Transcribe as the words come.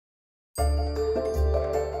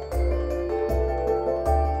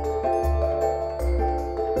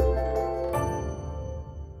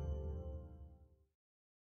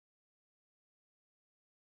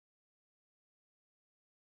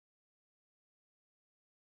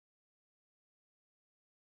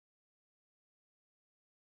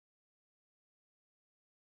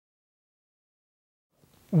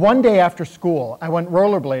One day after school, I went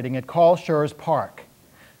rollerblading at Carl Schurz Park.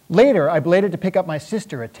 Later, I bladed to pick up my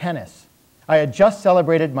sister at tennis. I had just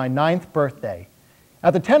celebrated my 9th birthday.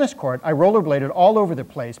 At the tennis court, I rollerbladed all over the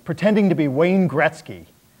place, pretending to be Wayne Gretzky.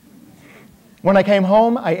 When I came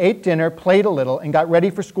home, I ate dinner, played a little, and got ready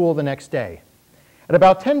for school the next day. At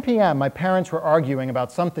about 10 p.m., my parents were arguing about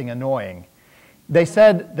something annoying. They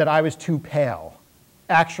said that I was too pale.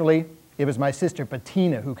 Actually, it was my sister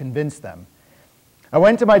Bettina who convinced them. I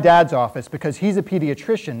went to my dad's office because he's a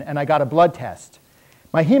pediatrician, and I got a blood test.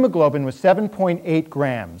 My hemoglobin was 7.8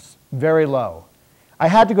 grams, very low. I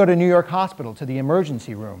had to go to New York Hospital to the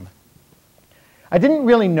emergency room. I didn't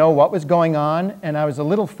really know what was going on, and I was a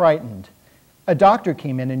little frightened. A doctor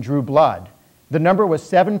came in and drew blood. The number was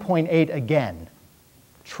 7.8 again.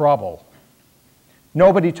 Trouble.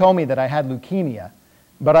 Nobody told me that I had leukemia,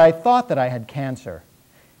 but I thought that I had cancer.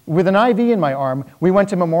 With an IV in my arm, we went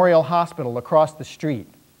to Memorial Hospital across the street.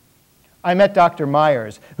 I met Dr.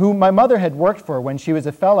 Myers, who my mother had worked for when she was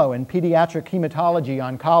a fellow in pediatric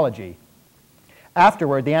hematology-oncology.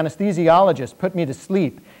 Afterward, the anesthesiologist put me to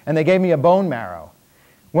sleep, and they gave me a bone marrow.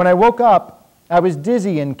 When I woke up, I was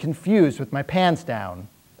dizzy and confused with my pants down,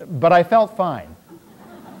 but I felt fine.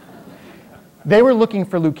 They were looking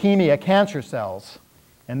for leukemia cancer cells,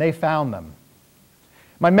 and they found them.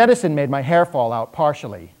 My medicine made my hair fall out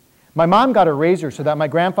partially. My mom got a razor so that my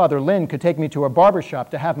grandfather Lynn could take me to a barber shop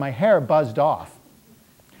to have my hair buzzed off.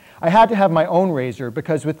 I had to have my own razor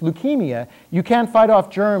because with leukemia, you can't fight off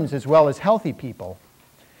germs as well as healthy people.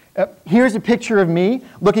 Here's a picture of me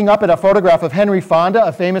looking up at a photograph of Henry Fonda,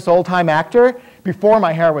 a famous old-time actor, before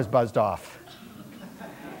my hair was buzzed off.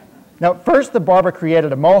 Now, first the barber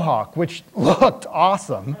created a mohawk, which looked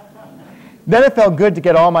awesome. Then it felt good to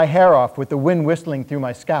get all my hair off with the wind whistling through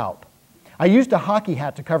my scalp. I used a hockey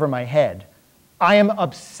hat to cover my head. I am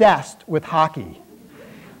obsessed with hockey.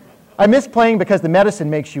 I miss playing because the medicine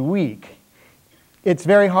makes you weak. It's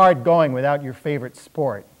very hard going without your favorite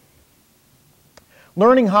sport.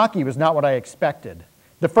 Learning hockey was not what I expected.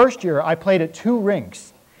 The first year, I played at 2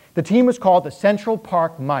 rinks. The team was called the Central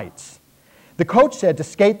Park Mites. The coach said to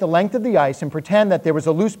skate the length of the ice and pretend that there was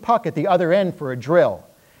a loose puck at the other end for a drill.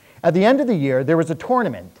 At the end of the year, there was a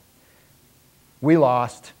tournament. We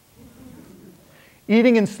lost.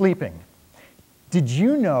 Eating and sleeping. Did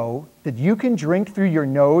you know that you can drink through your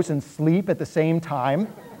nose and sleep at the same time?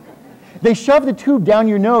 They shove the tube down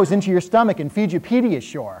your nose into your stomach and feed you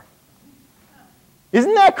Pediasure.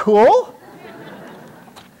 Isn't that cool?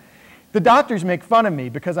 The doctors make fun of me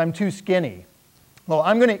because I'm too skinny. Well,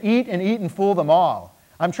 I'm going to eat and fool them all.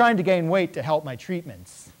 I'm trying to gain weight to help my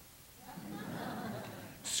treatments.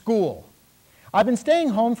 School. I've been staying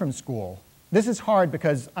home from school. This is hard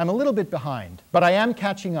because I'm a little bit behind, but I am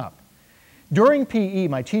catching up. During PE,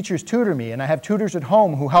 my teachers tutor me, and I have tutors at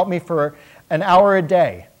home who help me for an hour a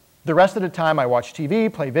day. The rest of the time, I watch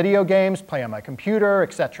TV, play video games, play on my computer,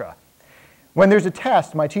 etc. When there's a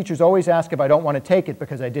test, my teachers always ask if I don't want to take it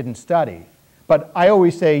because I didn't study. But I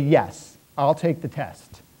always say, yes, I'll take the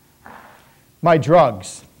test. My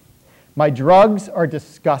drugs. My drugs are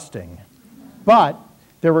disgusting, but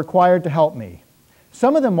they're required to help me.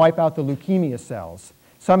 Some of them wipe out the leukemia cells.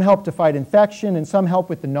 Some help to fight infection, and some help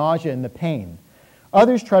with the nausea and the pain.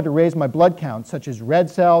 Others try to raise my blood count, such as red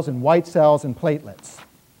cells and white cells and platelets.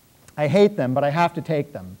 I hate them, but I have to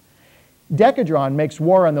take them. Decadron makes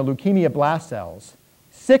war on the leukemia blast cells.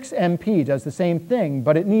 6-MP does the same thing,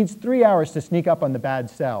 but it needs 3 hours to sneak up on the bad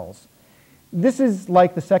cells. This is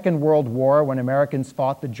like the Second World War when Americans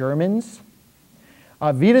fought the Germans.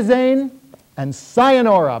 Auf Wiedersehen and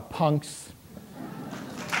sayonara, punks.